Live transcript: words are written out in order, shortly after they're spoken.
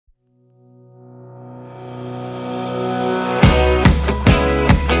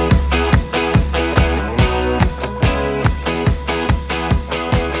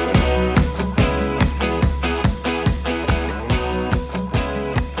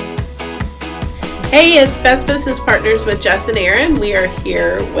Hey, it's Best Business Partners with Jess and Aaron. We are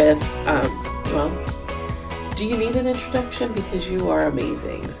here with, do you need an introduction? Because you are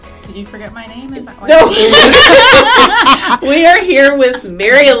amazing. Did you forget my name? Is that why? No. We are here with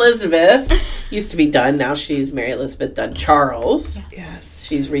Mary Elizabeth. Used to be Dunn. Now she's Mary Elizabeth Dunn Charles. Yes.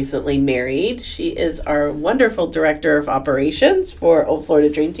 She's recently married. She is our wonderful Director of Operations for Old Florida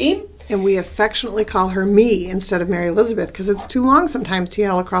Dream Team. And we affectionately call her Me instead of Mary Elizabeth because it's too long sometimes to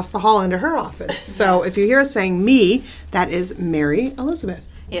yell across the hall into her office. So if you hear us saying Me, that is Mary Elizabeth.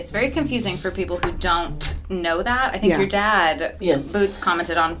 Yeah, it's very confusing for people who don't know that. I think your dad, Boots,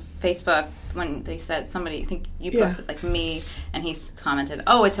 commented on Facebook when they said I think you posted like Me, and he's commented,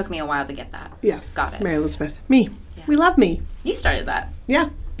 oh, it took me a while to get that. Yeah. Got it. Mary Elizabeth. Me. Yeah. We love Me. You started that. Yeah.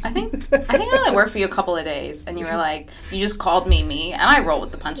 I think I only worked for you a couple of days, and you were like, you just called me, and I roll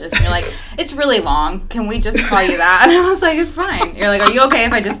with the punches. And you're like, it's really long. Can we just call you that? And I was like, it's fine. You're like, are you okay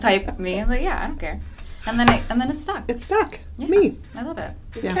if I just type Me? I was like, yeah, I don't care. And then it stuck. It stuck. Yeah, Me. I love it.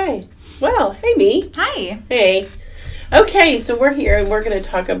 Okay. Yeah. Well, hey, Me. Hi. Hey. Okay, so we're here, and we're going to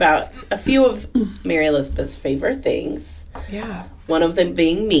talk about a few of Mary Elizabeth's favorite things. Yeah. One of them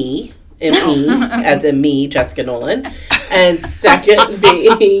being me, M-E, as in me, Jessica Nolan. And second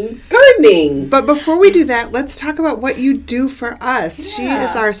being gardening. But before we do that, let's talk about what you do for us.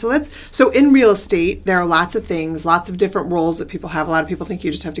 Yeah. So in real estate, there are lots of things, lots of different roles that people have. A lot of people think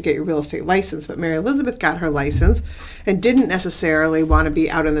you just have to get your real estate license, but Mary Elizabeth got her license and didn't necessarily want to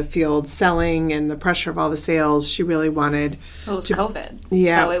be out in the field selling and the pressure of all the sales. She really wanted It was COVID.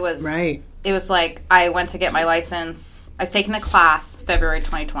 Yeah. So it was right. It was like I went to get my license. I was taking the class February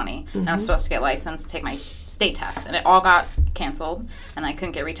 2020, and I was supposed to get licensed, take my state test, and it all got canceled, and I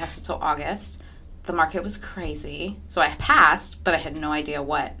couldn't get retested till August. The market was crazy, so I passed, but I had no idea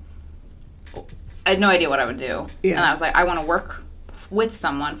what I would do. Yeah. And I was like, I want to work with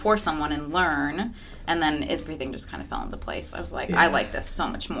someone, for someone, and learn. And then everything just kind of fell into place. I was like, I like this so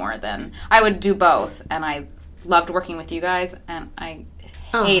much more than I would do both, and I loved working with you guys, and I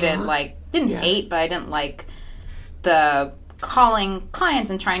hated hate, but I didn't like the calling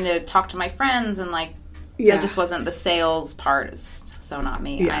clients and trying to talk to my friends, and that just wasn't the sales part. Is so not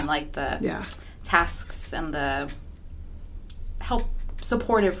me. I like the tasks and the help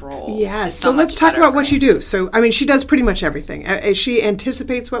supportive role. Yeah. So let's talk about what you do. So, I mean, she does pretty much everything. She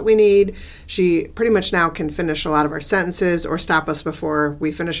anticipates what we need. She pretty much now can finish a lot of our sentences or stop us before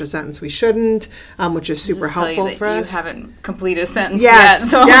we finish a sentence we shouldn't, which is super helpful for us. You haven't completed a sentence yet.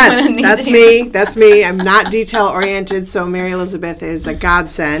 So That's me. I'm not detail oriented, so Mary Elizabeth is a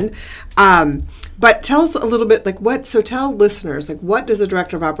godsend. But tell us a little bit, tell listeners, what does a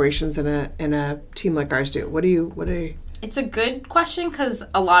director of operations in a team like ours do? What do you? It's a good question because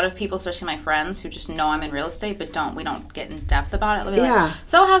a lot of people, especially my friends, who just know I'm in real estate but we don't get in depth about it. They'll be like,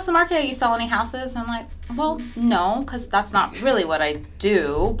 so how's the market? You sell any houses? And I'm like, well, no, because that's not really what I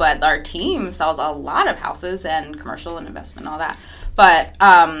do. But our team sells a lot of houses and commercial and investment and all that. But,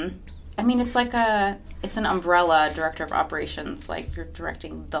 it's an umbrella director of operations. Like, you're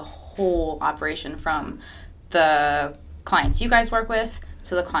directing the whole operation from the clients you guys work with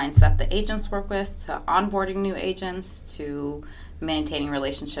to the clients that the agents work with, to onboarding new agents, to maintaining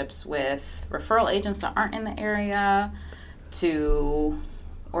relationships with referral agents that aren't in the area, to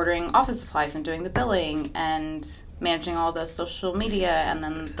ordering office supplies and doing the billing and managing all the social media and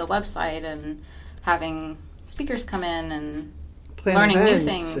then the website and having speakers come in and learning new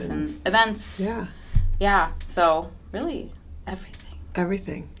things and events. Yeah. Yeah. So really everything.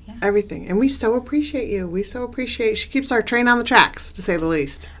 Everything. And we so appreciate you. She keeps our train on the tracks, to say the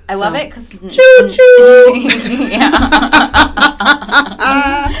least. I love it because... Choo-choo! Yeah.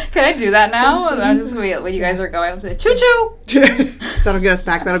 Can I do that now? I'm just when you guys are going, I'm saying, choo-choo! That'll get us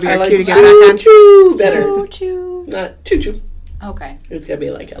back. That'll be our like cue to get back on. Choo-choo better. Choo-choo. Not choo-choo. Okay. It's going to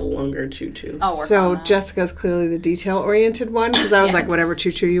be like a longer choo-choo. I'll work so on that. Jessica's clearly the detail-oriented one, because I was like, whatever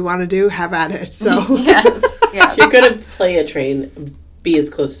choo-choo you want to do, have at it. So Yes. If you're going to play a train, be as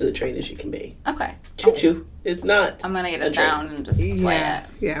close to the train as you can be. Okay. Choo-choo is not. I'm going to get a sound and just play it.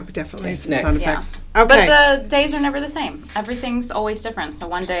 Yeah, but definitely some Next. sound effects. Yeah. Okay. But the days are never the same. Everything's always different. So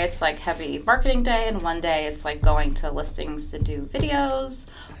one day it's like heavy marketing day, and one day it's like going to listings to do videos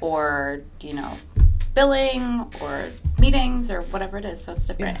or, billing or meetings or whatever it is. So it's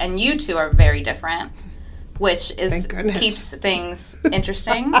different. Yeah. And you two are very different, which is keeps things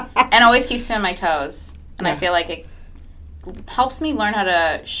interesting and always keeps me on my toes. And I feel like it helps me learn how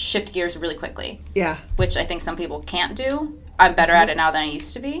to shift gears really quickly. Yeah. Which I think some people can't do. I'm better at it now than I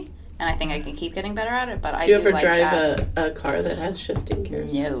used to be. And I think I can keep getting better at it, but I do ever like drive a car that has shifting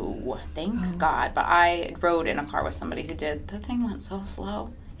gears? No, thank God. But I rode in a car with somebody who did. The thing went so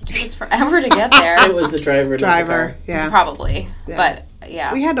slow. It just was forever to get there. It was the driver. Driver, yeah. Probably. Yeah. But,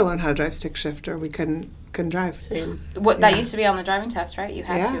 yeah. We had to learn how to drive stick shift or we couldn't drive. Same. That used to be on the driving test, right? You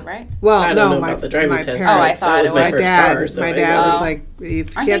had to, right? Well, I don't know about the driving test. parents- Oh, I thought that was my first car. So my I dad know. was like, if you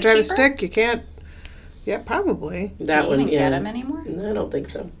Aren't can't they drive a cheaper? stick, you can't. Yeah, probably. That Do you one, even yeah. get them anymore? No, I don't think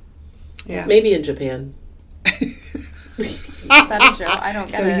so. Yeah. Maybe in Japan. Is that a joke? I don't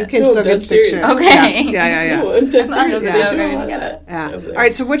get So you it. can No, still get that's stick serious. shift. Okay. Yeah. No, that's thought it was a serious. joke. They I do didn't all get that it. Yeah. over All there.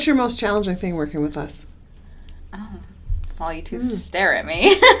 right, so what's your most challenging thing working with us? While you two stare at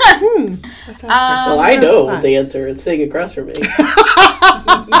me. Let's ask her. Well, I That's know fine. the answer. It's sitting across from me.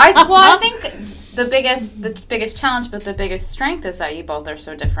 I think the biggest challenge, but the biggest strength is that you both are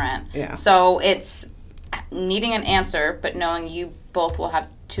so different. Yeah. So it's needing an answer, but knowing you both will have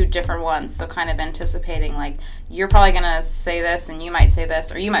two different ones. So kind of anticipating, like, you're probably going to say this and you might say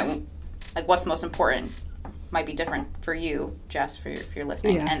this, or you might, like, what's most important might be different for you, Jess, if you're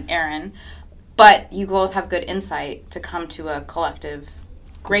listening, Yeah. and Aaron. But you both have good insight to come to a collective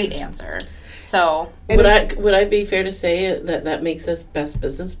great answer. So Would I be fair to say that makes us best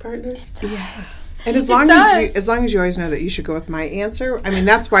business partners? Yes. And as It long does. as you always know that you should go with my answer, I mean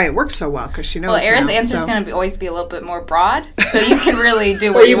that's why it works so well because she knows. well, Aaron's now, answer is so. going to always be a little bit more broad, so you can really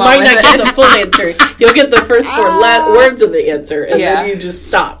do Or what you you want might with not it. get the full answer. You'll get the first four words of the answer, and Yeah. then you just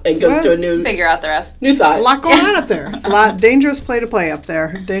stop and go to a new Figure out the rest. thought. There's a lot going on up there. It's a lot dangerous play up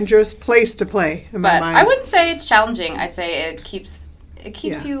there. Dangerous place to play in my But mind. I wouldn't say it's challenging. I'd say it keeps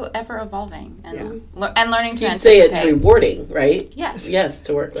Yeah. you ever evolving and and learning to You'd say anticipate. it's rewarding, right? Yes. Yes,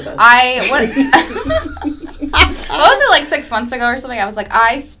 to work with us. What was it, like 6 months ago or something? I was like,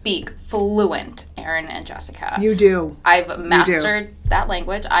 I speak fluent Aaron and Jessica. You do. I've mastered that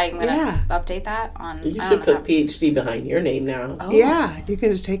language. I'm gonna Yeah. update that on. You I should don't know put PhD behind your name now. how- Oh, Yeah, you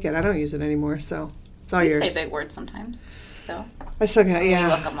can just take it. I don't use it anymore, so it's all You yours. say big words sometimes. Still, I still got we yeah.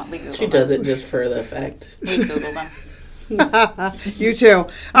 look them up. We Google She them. does it just for the effect. We Google them. You too.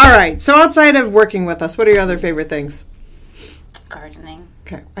 All right. So outside of working with us, what are your other favorite things? Gardening.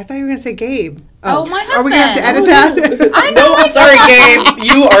 Okay. I thought you were going to say Gabe. Oh, my Are we going to have to edit husband. that? I know. No, sorry, Gabe.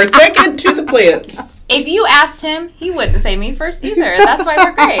 You are second to the plants. If you asked him, he wouldn't say me first either. That's why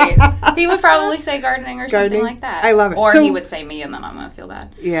we're great. He would probably say gardening or Gardening? something like that. I love it. Or So- he would say me, and then I'm gonna feel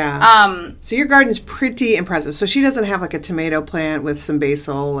bad. Yeah. So your garden's pretty impressive. So she doesn't have like a tomato plant with some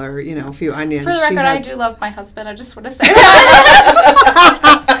basil or, a few onions. For the She record, I has- do love my husband. I just want to say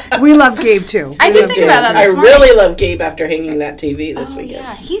that. We love Gabe too. I We did love think Gabe, about that too. I this morning. really love Gabe after hanging that TV this Oh, weekend.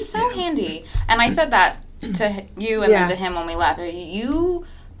 yeah, he's so handy. And I said that to you and Yeah. then to him when we left. You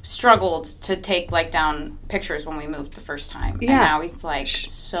struggled to take down pictures when we moved the first time. Yeah. And now he's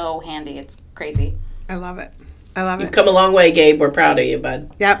so handy. It's crazy. I love it. I love You've it. come a long way, Gabe. We're proud of you,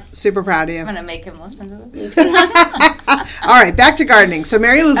 bud. Yep. Super proud of you. I'm gonna make him listen to this. All right, back to gardening. So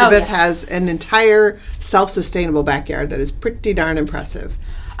Mary Elizabeth yes. has an entire self-sustainable backyard that is pretty darn impressive.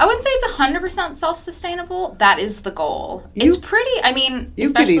 I wouldn't say it's 100% self-sustainable. That is the goal. You- It's pretty. I mean, You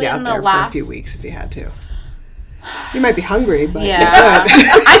could especially eat out in the there last for a few weeks if you had to. You might be hungry, but Yeah. you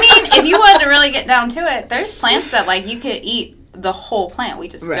could. I mean, if you wanted to really get down to it, there's plants that you could eat the whole plant. We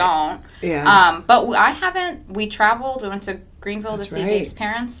just Right. don't. Yeah. But I haven't. We traveled. We went to Greenville That's to see right. Dave's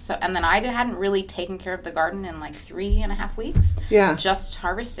parents. And then I hadn't really taken care of the garden in 3.5 weeks. Yeah. Just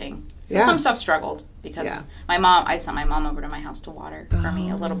harvesting. So Yeah. some stuff struggled because Yeah. I sent my mom over to my house to water for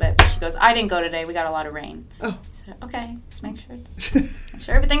me a little bit. But she goes, I didn't go today. We got a lot of rain. Oh. I said, okay, just make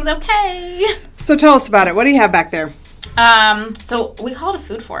sure everything's okay. So tell us about it. What do you have back there? So we call it a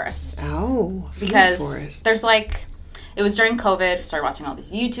food forest. Oh, Because forest. there's it was during COVID, started watching all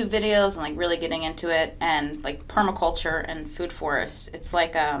these YouTube videos and really getting into it, and permaculture and food forest. It's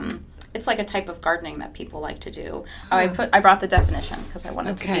like a type of gardening that people like to do. I brought the definition because I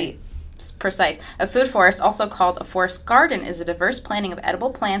wanted to be precise. A food forest, also called a forest garden, is a diverse planting of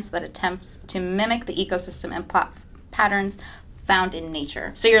edible plants that attempts to mimic the ecosystem and patterns found in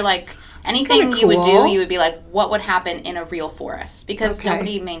nature. So you're anything kinda you would cool. do, you would be what would happen in a real forest? Because Okay.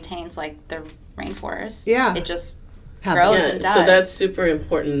 nobody maintains the rainforest. Yeah. It just Happens. grows Yeah, and does. so that's super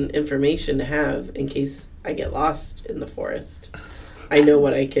important information to have in case I get lost in the forest. I know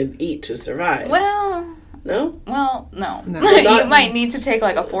what I could eat to survive. Well, No? no. No. You Not- might need to take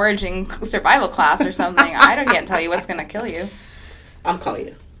a foraging survival class or something. I can't tell you what's going to kill you. I'll call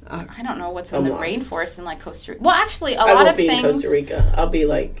you. I don't know what's in I'm the lost. rainforest in Costa Rica. Well, actually, a I lot won't of be things. in Costa Rica. I'll be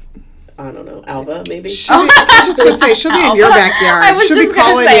I don't know, Alva, maybe? I was just going to say, she'll be in your backyard. I was she'll just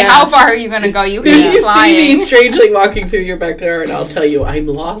going to say, how far are you going to go? You can If be you flying. see me strangely walking through your backyard, I'll tell you I'm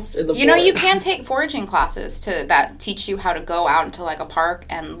lost in the You know, forest. you can take foraging classes that teach you how to go out into like a park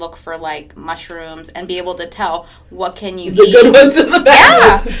and look for like mushrooms and be able to tell what can you The eat. good ones and the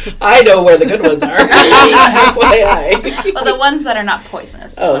bad ones. I know where the good ones are. FYI. Well, the ones that are not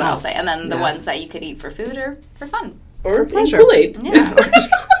poisonous is Oh, what no. I'll say. And then the Yeah. ones that you could eat for food or for fun. Or pleasure. Kool-Aid. Yeah.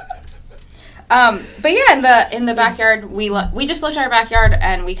 But yeah, in the backyard, we just looked at our backyard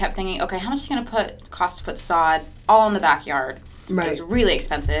and we kept thinking, okay, how much is it going to cost to put sod all in the backyard? Right. It was really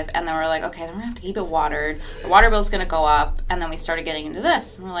expensive, and then we're like, okay, then we're going to have to keep it watered. The water bill's going to go up, and then we started getting into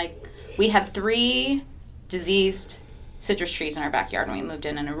this. And we're like, we had 3 diseased citrus trees in our backyard when we moved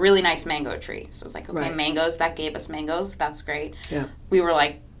in, and a really nice mango tree. So it was like, okay, Right. mangoes, that gave us mangoes. That's great. Yeah. We were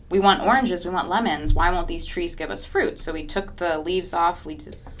like, we want oranges, we want lemons. Why won't these trees give us fruit? So we took the leaves off. We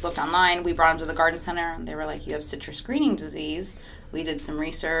looked online. We brought them to the garden center, and they were like, you have citrus greening disease. We did some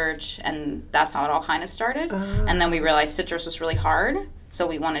research, and that's how it all kind of started. And then we realized citrus was really hard, so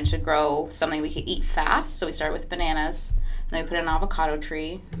we wanted to grow something we could eat fast. So we started with bananas, and then we put in an avocado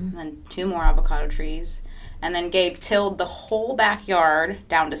tree, and then 2 more avocado trees. And then Gabe tilled the whole backyard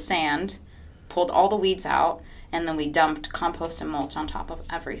down to sand, pulled all the weeds out, and then we dumped compost and mulch on top of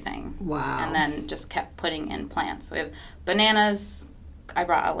everything. Wow. And then just kept putting in plants. So we have bananas. I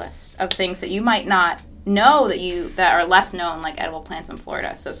brought a list of things that you might not know that are less known, like edible plants in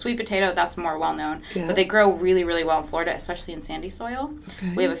Florida. So sweet potato, that's more well known. Yeah. But they grow really, really well in Florida, especially in sandy soil.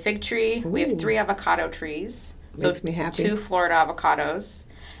 Okay. We have a fig tree. We have Ooh. 3 avocado trees. Makes me happy. 2 Florida avocados.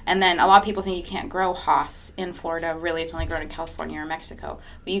 And then a lot of people think you can't grow Hass in Florida. Really, it's only grown in California or Mexico.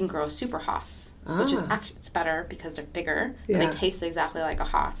 But you can grow super Hass, which is actually it's better because they're bigger. But Yeah. they taste exactly like a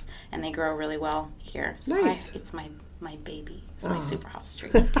Hass, and they grow really well here. So Nice. it's my baby. It's my super Hass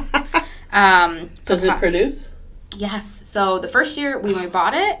tree. Does it produce? Yes. So the first year when we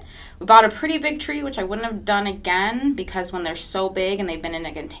bought it, we bought a pretty big tree, which I wouldn't have done again because when they're so big and they've been in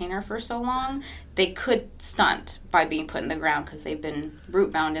a container for so long, they could stunt by being put in the ground because they've been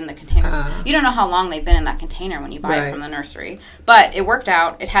root bound in the container. You don't know how long they've been in that container when you buy it from the nursery. But it worked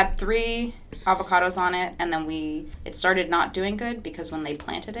out. It had 3 avocados on it, and then it started not doing good because when they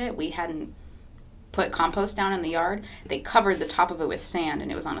planted it, we hadn't put compost down in the yard. They covered the top of it with sand,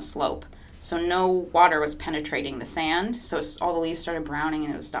 and it was on a slope. So no water was penetrating the sand, so all the leaves started browning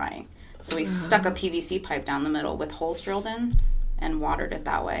and it was dying. So we stuck a PVC pipe down the middle with holes drilled in and watered it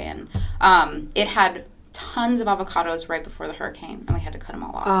that way. And it had tons of avocados right before the hurricane, and we had to cut them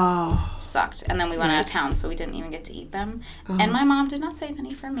all off. Oh. Sucked. And then we went out of town, so we didn't even get to eat them. And my mom did not save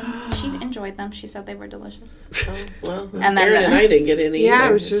any for me. She enjoyed them. She said they were delicious. Oh, well, And then Aaron and I didn't get any Yeah, either.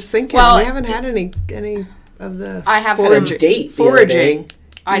 I was just thinking. Well, we haven't had any of the I have foraging. some date the other day. Foraging.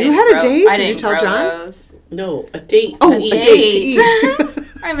 I You didn't had a grow- date? I Did you didn't tell grow John? those. No, a date. Oh, to a eat. date to eat.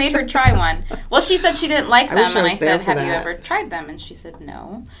 I made her try one. Well, she said she didn't like I them, wish I and was I there said, for "Have you that. ever tried them?" And she said,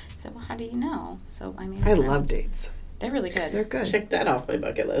 "No." I said, "Well, how do you know?" So I made. I her try love them. dates. They're really good. They're good. Check that off my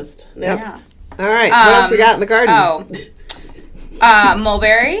bucket list. Yep. Next. All right. What else we got in the garden?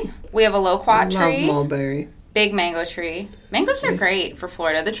 Mulberry. We have a loquat Love tree, mulberry. big mango tree. Mangoes are great for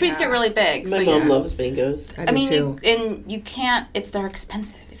Florida. The trees get really big, My so mom loves mangoes. I I do mean, too. you can't. They're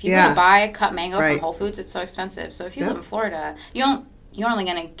expensive. If you Yeah. go to buy a cut mango Right. from Whole Foods, it's so expensive. So if you Yep. live in Florida, you're only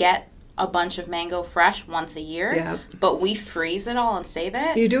going to get a bunch of mango fresh once a year. Yep. But we freeze it all and save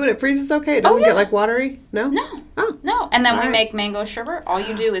it. You do it. It freezes okay. It doesn't yeah. get like watery. No. No. Oh. No. And then All we right. make mango sherbet. All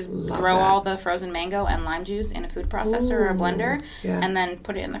you do is throw that. all the frozen mango and lime juice in a food processor or a blender, yeah. and then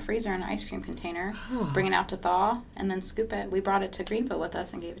put it in the freezer in an ice cream container. Bring it out to thaw, and then scoop it. We brought it to Greenville with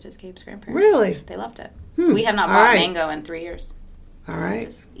us and gave it to Gabe's grandparents. Really? They loved it. We have not All bought right. mango in 3 years. All So we right.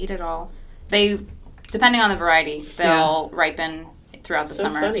 just eat it all. They, depending on the variety, they'll ripen throughout the So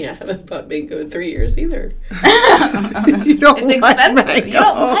summer. funny. I haven't bought mango in 3 years either. You don't It's like expensive. mango. You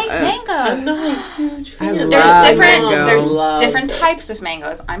don't like mango. I'm not a huge fan. love There's different. mango. There's Loves different it. types of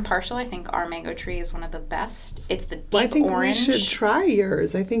mangoes. I'm partial. I think our mango tree is one of the best. It's the deep Well, I think orange. we should try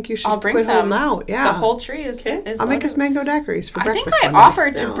yours. I think you should I'll bring quit holding some. out. Yeah. The whole tree is. Okay. is I'll make loaded. us mango daiquiris for I think breakfast I one day.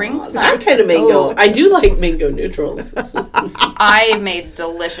 offered to No, bring some. that kind of mango. Oh. I do like mango neutrals. I made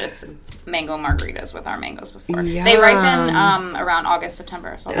delicious mango margaritas with our mangoes before. They Yum. ripen around August,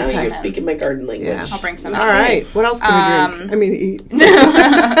 September. So I'll Now bring you're some in. speaking my garden language. Yeah. I'll bring some. All right. What else can we drink? I mean, eat.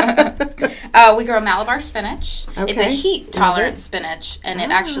 We grow Malabar spinach. It's a Okay. heat Love tolerant it. spinach, and it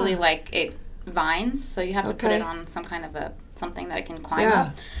actually it vines, so you have to put Okay. it on some kind of something that it can climb Yeah. up.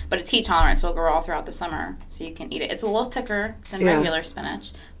 But it's heat tolerant, so it'll grow all throughout the summer, so you can eat it. It's a little thicker than Yeah. regular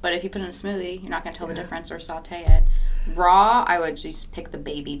spinach, but if you put it in a smoothie, you're not going to tell the difference or saute it. Raw, I would just pick the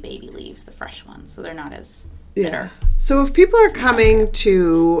baby leaves, the fresh ones, so they're not as bitter. So if people are starting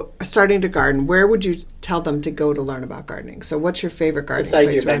to garden, where would you tell them to go to learn about gardening? So what's your favorite gardening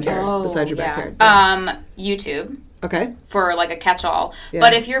place around here? Besides your backyard? YouTube. Okay. For like a catch-all. Yeah.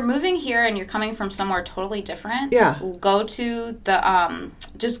 But if you're moving here and you're coming from somewhere totally different, go to the,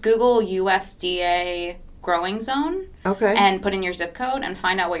 just Google USDA growing zone. Okay. And put in your zip code and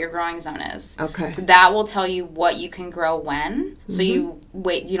find out what your growing zone is. Okay. That will tell you what you can grow when, so you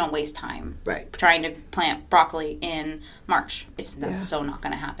don't waste time. Right. Trying to plant broccoli in March. That's so not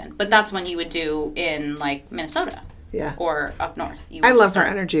going to happen. But that's when you would do in like Minnesota. Yeah. Or up north. I love her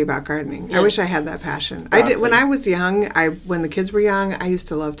energy about gardening. Yes. I wish I had that passion. Broccoli. I did when I was young. When the kids were young, I used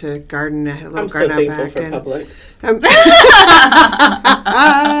to love to garden. I had a little garden out back. I'm so thankful for Publix.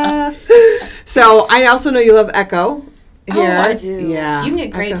 So I also know you love Echo. Here. Oh, I do. Yeah. You can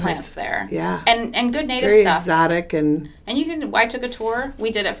get great plants there. Yeah. And good native very stuff. Exotic and you can. I took a tour. We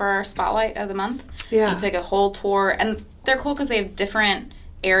did it for our spotlight of the month. Yeah. You took a whole tour, and they're cool because they have different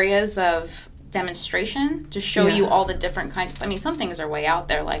areas of demonstration to show you all the different kinds. I mean, some things are way out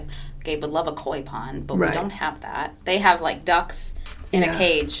there. Like Gabe would love a koi pond, but we don't have that. They have like ducks in a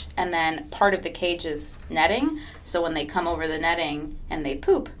cage, and then part of the cage is netting. So when they come over the netting and they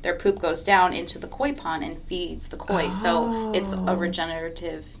poop, their poop goes down into the koi pond and feeds the koi. So it's a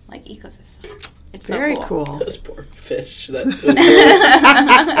regenerative like ecosystem. It's very so cool. Those poor fish. That's what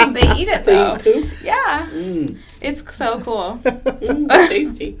it They eat it though. They eat poop? Yeah. It's so cool.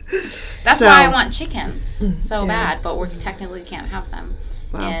 Tasty. That's why I want chickens so bad, but we technically can't have them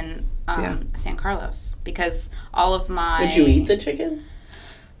in San Carlos because all of my... Would you eat the chicken?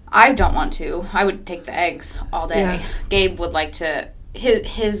 I don't want to. I would take the eggs all day. Yeah. Gabe would like to...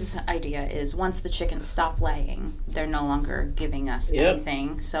 His idea is once the chickens stop laying, they're no longer giving us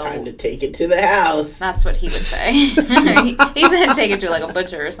anything. So time to take it to the house. That's what he would say. He's going to take it to like a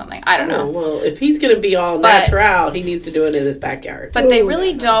butcher or something. I don't know. Well, if he's going to be all natural, he needs to do it in his backyard. But they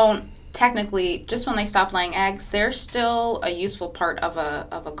really don't. Technically, just when they stop laying eggs, they're still a useful part of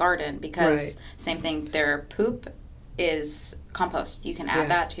a garden because same thing. Their poop is compost. You can add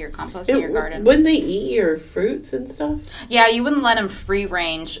that to your compost in your garden. Wouldn't they eat your fruits and stuff? Yeah, you wouldn't let them free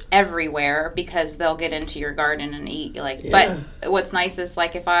range everywhere because they'll get into your garden and eat. But what's nice is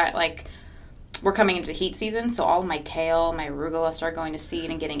if we're coming into heat season, so all of my kale, my arugula start going to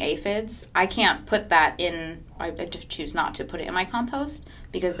seed and getting aphids. I can't put that in. I just choose not to put it in my compost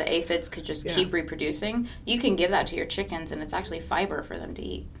because the aphids could just keep reproducing. You can give that to your chickens, and it's actually fiber for them to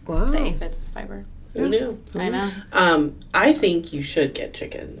eat. Wow. The aphids is fiber. Who knew? I know. I think you should get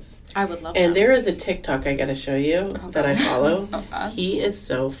chickens. I would love And that. there is a TikTok I got to show you that I follow. He He is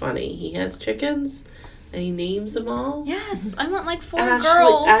so funny. He has chickens, and he names them all. Yes, I want 4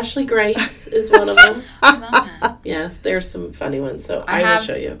 girls. Ashley Grace is one of them. I love that. Yes, there's some funny ones, so I will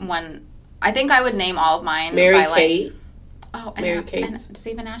show you. One. I think I would name all of mine. Mary by, Kate. Mary Kate. And does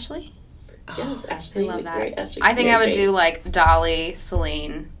even Ashley? Yes, Ashley. I love that. Great, Ashley, I think Mary I would Kate. do Dolly,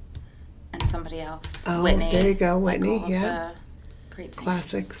 Celine, and somebody else. Oh, Whitney. there you go, Whitney. All of the great singers.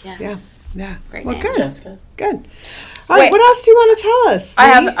 Classics. Yes. Yeah. Great Well, names. good. Jessica. Good. All right. What else do you want to tell us? I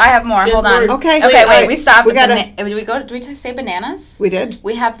have more. She has Hold on. more. Okay. Okay. All Wait. right. We stopped. We gotta. Did we say bananas? We did.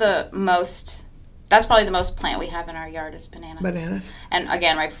 We have the most. That's probably the most plant we have in our yard is bananas. Bananas. And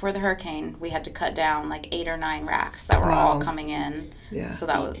again, right before the hurricane, we had to cut down 8 or 9 racks that were all coming in. Yeah. So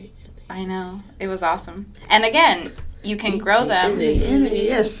that was. I know. It was awesome. And again, you can grow them.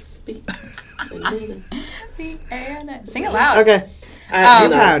 Yes. Sing it loud. Okay.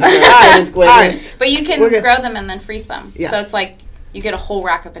 I'm proud. All right. But you can grow them and then freeze them. Yeah. So it's you get a whole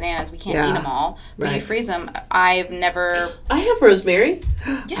rack of bananas. We can't eat them all, but you freeze them. I've never. I have rosemary.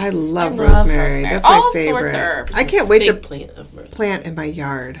 Yes, I love rosemary. That's my all favorite. sorts of herbs. I can't wait to plant of rosemary. plant in my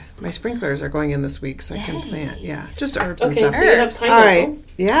yard. My sprinklers are going in this week, so I can plant. Yeah, just herbs and Okay, stuff. so you have Herbs. pineapple. All right.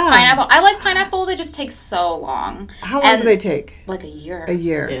 Yeah. Pineapple. I like pineapple. They just take so long. How long do they take? Like a year. A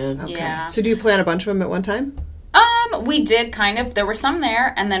year. Yeah. Okay. Yeah. So do you plant a bunch of them at one time? We did kind of. There were some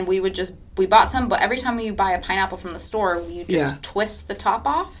there, and then we bought some, but every time you buy a pineapple from the store, you just twist the top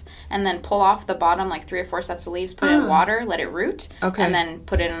off and then pull off the bottom 3 or 4 sets of leaves, put it in water, let it root, and then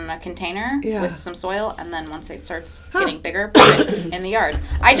put it in a container with some soil, and then once it starts getting bigger, put it in the yard.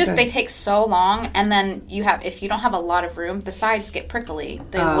 They take so long, and then if you don't have a lot of room, the sides get prickly.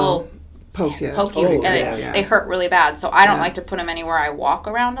 They will poke you, and they hurt really bad. So I don't like to put them anywhere I walk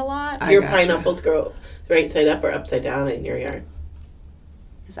around a lot. Do your pineapples grow right side up or upside down in your yard?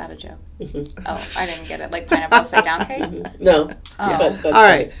 Is that a joke? Oh, I didn't get it. Like pineapple upside down cake? No. Oh. But that's all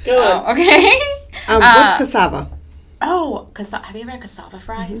right. Go on. Oh, okay. What's cassava? Oh, have you ever had cassava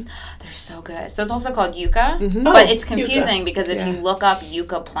fries? Mm-hmm. They're so good. So it's also called yuca, but it's confusing because if you look up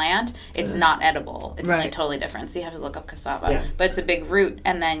yuca plant, it's not edible. It's something totally different. So you have to look up cassava. Yeah. But it's a big root,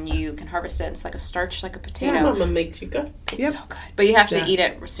 and then you can harvest it. It's like a starch, like a potato. Yeah, Mama makes yuca. It's so good. But you have to eat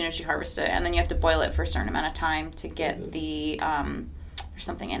it as soon as you harvest it, and then you have to boil it for a certain amount of time to get the... there's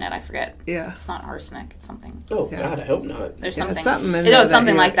something in it. I forget. Yeah. It's not arsenic. It's something. Oh, God, I hope not. There's something. It's something in it's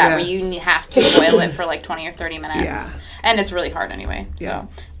something like that where you have to boil it for like 20 or 30 minutes. Yeah. And it's really hard anyway. So.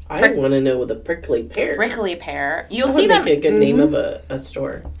 I want to know the prickly pear. Prickly pear. You'll see them. That would make a good name of a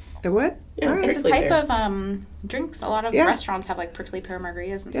store. A what? Yeah, it's a type of drinks. A lot of restaurants have like prickly pear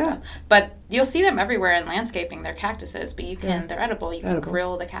margaritas and stuff. But you'll see them everywhere in landscaping. They're cactuses, but they're edible. You can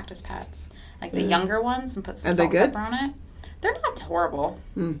grill the cactus pads. Like the younger ones and put some salt and pepper on it. They're not horrible.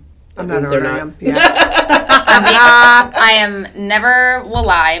 I'm not ordering them. Yeah. I am never will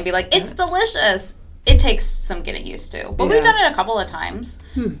lie and be like, it's delicious. It takes some getting used to. But we've done it a couple of times.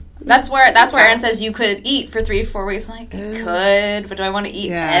 That's where Erin says you could eat for 3 to 4 weeks. I'm like, I could, but do I want to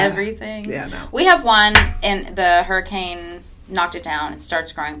eat everything? Yeah, no. We have one, and the hurricane knocked it down. It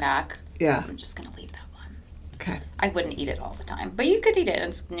starts growing back. Yeah. I'm just going to leave that one. Okay. I wouldn't eat it all the time. But you could eat it.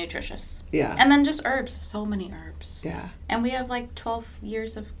 It's nutritious. Yeah. And then just herbs. So many herbs. Yeah. And we have like 12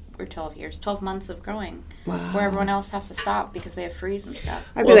 months of growing. Wow. Where everyone else has to stop because they have freeze and stuff.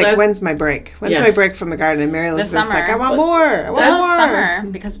 I'd be like, when's my break? When's my break from the garden? And Mary Elizabeth's like, I want more. I want more.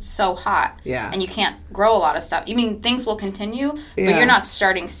 Summer because it's so hot. Yeah. And you can't grow a lot of stuff. You mean things will continue, but you're not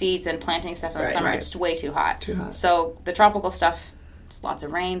starting seeds and planting stuff in the summer. Right. It's way too hot. So the tropical stuff, it's lots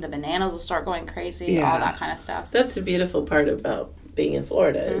of rain. The bananas will start going crazy. All that kind of stuff. That's the beautiful part about being in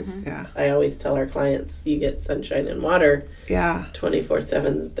Florida is I always tell our clients you get sunshine and water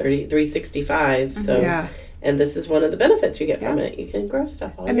 24/7 365 and this is one of the benefits you get from it. You can grow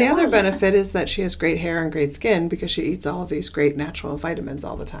stuff all and the other benefit is that she has great hair and great skin because she eats all of these great natural vitamins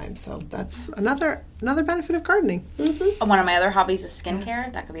all the time. So that's another benefit of gardening. One of my other hobbies is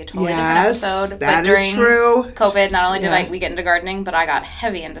skincare. That could be a totally different episode. That but during is true. COVID, not only did we get into gardening, but I got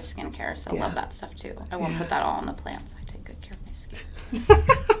heavy into skincare. So I love that stuff too. I won't put that all on the plants. I take good care of my skin.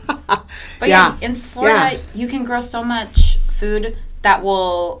 But in Florida, you can grow so much food that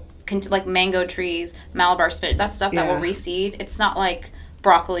will, like mango trees, Malabar spinach, that stuff that will reseed. It's not like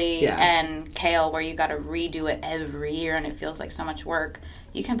broccoli and kale where you got to redo it every year and it feels like so much work.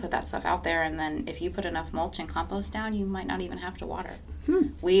 You can put that stuff out there, and then if you put enough mulch and compost down, you might not even have to water.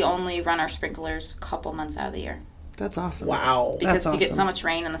 We only run our sprinklers a couple months out of the year. That's awesome. Wow. Because you get so much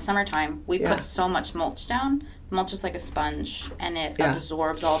rain in the summertime, we put so much mulch down. Mulch is like a sponge, and it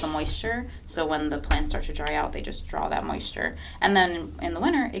absorbs all the moisture. So when the plants start to dry out, they just draw that moisture. And then in the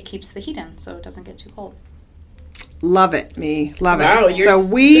winter, it keeps the heat in, so it doesn't get too cold. Love it, me. Love it. Wow, you're just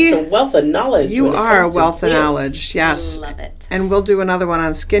a wealth of knowledge. You are a wealth of knowledge, yes. Love it. And we'll do another one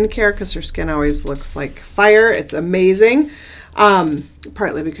on skincare because her skin always looks like fire. It's amazing.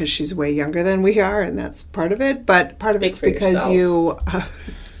 Partly because she's way younger than we are, and that's part of it. But part of it's because you...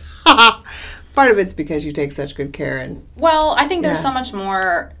 part of it's because you take such good care. Well, I think there's so much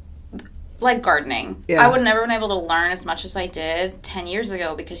more... Like gardening. I would never been able to learn as much as I did 10 years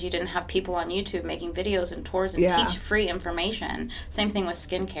ago because you didn't have people on YouTube making videos and tours and teach free information. Same thing with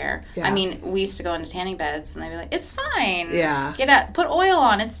skincare. I mean, we used to go into tanning beds and they'd be like, it's fine. Put oil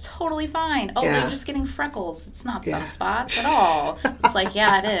on. It's totally fine. Oh, they're just getting freckles. It's not sunspots at all. It's like,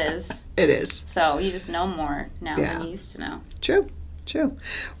 it is. It is. So you just know more now than you used to know. True.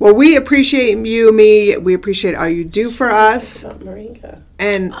 Well, we appreciate you, me. We appreciate all you do for us. About moringa.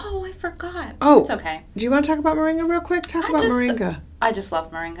 And I forgot. Oh, it's okay. Do you want to talk about moringa real quick? Talk about moringa. I just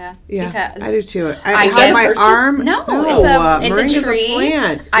love moringa. Yeah, because I do too. I have my arm. No, it's a tree. A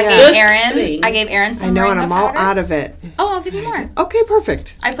plant. I gave Erin some moringa I know, and I'm all powder. out of it. Oh, I'll give you more. Okay,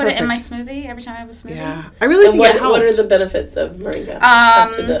 perfect. I put it in my smoothie every time I have a smoothie. Yeah, I really think it helps. What are the benefits of moringa?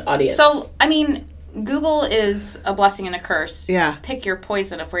 Talk to the audience. So, I mean, Google is a blessing and a curse. Yeah. Pick your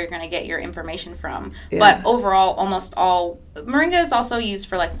poison of where you're going to get your information from. Yeah. But overall, almost all... Moringa is also used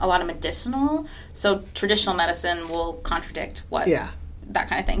for, like, a lot of medicinal. So traditional medicine will contradict what... That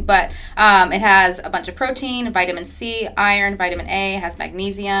kind of thing. But it has a bunch of protein, vitamin C, iron, vitamin A, it has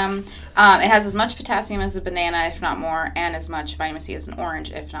magnesium. It has as much potassium as a banana, if not more, and as much vitamin C as an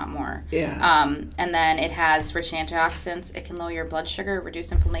orange, if not more. Yeah. And then it has rich antioxidants. It can lower your blood sugar,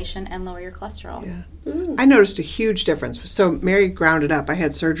 reduce inflammation, and lower your cholesterol. Yeah. I noticed a huge difference. So Mary ground it up. I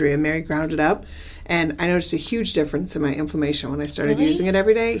had surgery, and Mary ground it up. And I noticed a huge difference in my inflammation when I started using it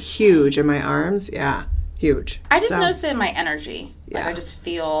every day. Huge in my arms. Yeah. Huge. I just noticed it in my energy. Like I just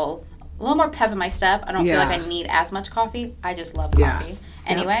feel a little more pep in my step. I don't feel like I need as much coffee. I just love coffee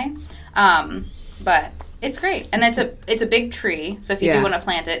anyway. But It's great. And it's a big tree, so if you do want to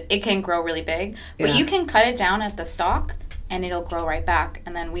plant it, it can grow really big. But you can cut it down at the stalk, and it'll grow right back.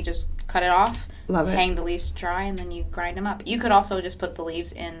 And then we just cut it off, hang the leaves dry, and then you grind them up. You could also just put the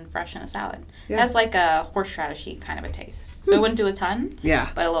leaves in fresh in a salad. Yeah. It has like a horseradish-y kind of a taste. So it wouldn't do a ton,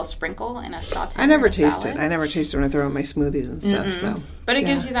 but a little sprinkle in a saute. I never taste it. I never taste it when I throw in my smoothies and stuff. So, but it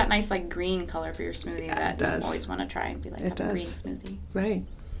gives you that nice like green color for your smoothie that you always want to try and be like, have a green smoothie. Right.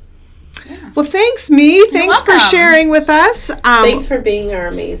 Yeah. Well, thanks, Me. Thanks for sharing with us. Thanks for being our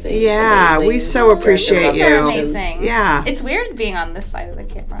amazing. Yeah, we so appreciate you. Amazing. Yeah. It's weird being on this side of the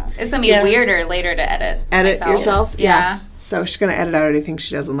camera. It's going to be weirder later to edit. Edit myself. Yourself? Yeah. So she's going to edit out anything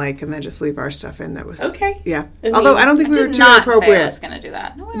she doesn't like and then just leave our stuff in that was... Okay. Yeah. Although I don't think we were too inappropriate. I was going to do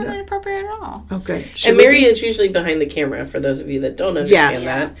that. No, we weren't inappropriate at all. Oh, good. And Mary is usually behind the camera, for those of you that don't understand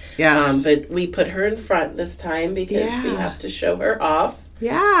that. Yes. But we put her in front this time because we have to show her off.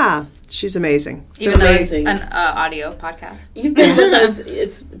 Yeah. She's amazing. Even though it's an audio podcast. You've been with us,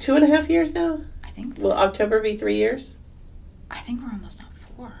 it's 2.5 years now? I think. Will October be 3 years? I think we're almost on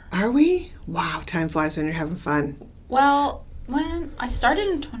 4. Are we? Wow, time flies when you're having fun. Well, when I started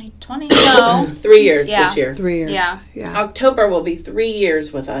in 2020, no. 3 years this year. 3 years. Yeah. October will be 3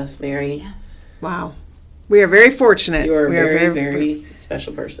 years with us, Mary. Yes. Wow. We are very fortunate. You are a very, very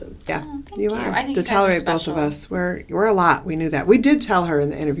special person. Yeah, thank you are. I think to tolerate both of us. We're a lot. We knew that. We did tell her in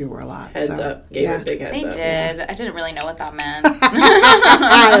the interview we're a lot. Heads up. Gave her a big heads up. They did. Yeah. I didn't really know what that meant.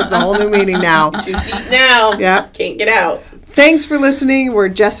 That's a whole new meaning now. 2 feet now. Yep. Can't get out. Thanks for listening. We're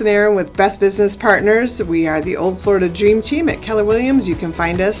Jess and Aaron with Best Business Partners. We are the Old Florida Dream Team at Keller Williams. You can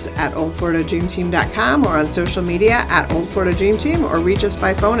find us at oldfloridadreamteam.com or on social media at Old Florida Dream Team, or reach us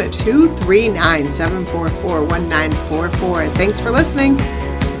by phone at 239-744-1944. And thanks for listening.